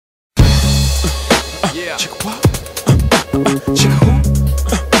Chicka what? Chicka who?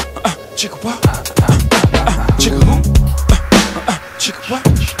 Chicka what? Chicka who? Chicka what?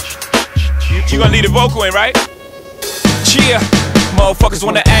 You gonna lead the vocal in, right? Cheer. Motherfuckers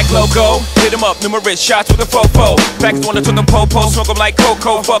wanna act loco. Hit 'em up, numerous shots with a fofo. Packers wanna took 'em po-po, smoke 'em like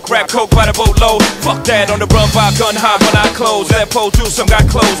cocoa. Fuck rap, coke by the boatload. Fuck that, on the run by gun high when I close. That pole do some got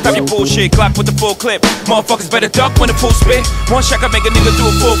closed. Stop your bullshit, clock with the full clip. Motherfuckers better duck when the full spit. One shot can make a nigga do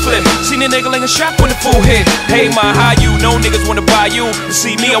a full flip. Seen a nigga laying a shot when the full hit. Hey, my how you? No niggas wanna buy you. To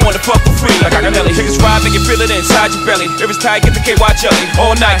see me, I wanna fuck for free. Like Aganelli. Take a ride, make you feel it inside your belly. If it's tight, get the KY jelly.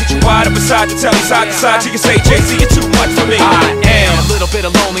 All night, get you wide up beside the telly. Side to side, you can say, Jay-Z, you're too much for me. I am a little bit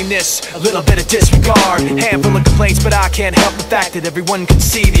of loneliness, a little bit of disregard. Handful of complaints, but I can't help the fact that everyone can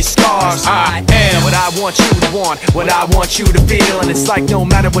see these scars. I am what I want you to want, what I want you to feel. And it's like no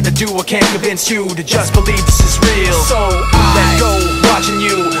matter what I do, I can't convince you to just believe this is real. So I let go, watching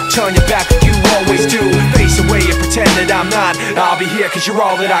you turn your back like you always do. Face away and pretend that I'm not. I'll be here cause you're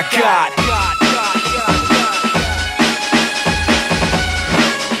all that I got.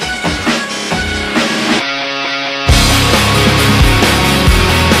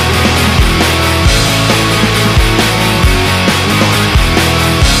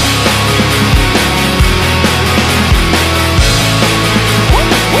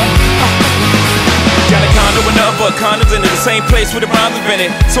 But condoms in the same place with the rhymes invented.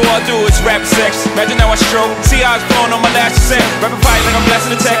 So all I do is rap sex. Imagine how I stroke. See how it's flowing on my last set. Rapping fight like I'm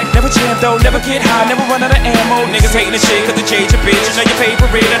blasting the tech. Never jam though, never get high, never run out of ammo. Niggas hating the shit cause they change your bitch. You know your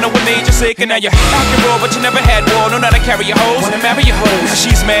favorite, I know what made you sick. And now you're acting raw, but you never had war. Know how to carry your hoes, wanna marry your hoes. Now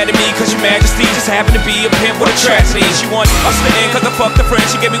she's mad at me cause your majesty just happened to be a pimp with a tragedy. She want us to end cause I fucked her friend.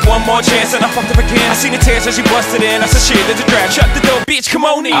 She gave me one more chance and I fucked her again. I seen the tears as she busted in. I said shit, there's a draft. Shut the door, bitch, come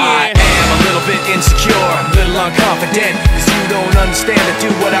on in. I am a little bit insecure, a little unconfident. Cause you don't understand, I do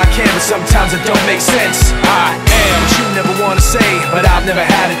what I can, but sometimes it don't make sense. I am what you never wanna say, but I've never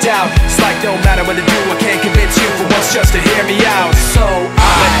had a doubt. It's like no matter what I do, I can't convince you for once just to hear me out. So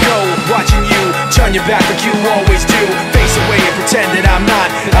I let go, watching you turn your back like you always do. Face away and pretend that I'm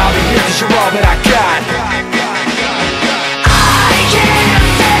not. I'll be here cause you're all that I got.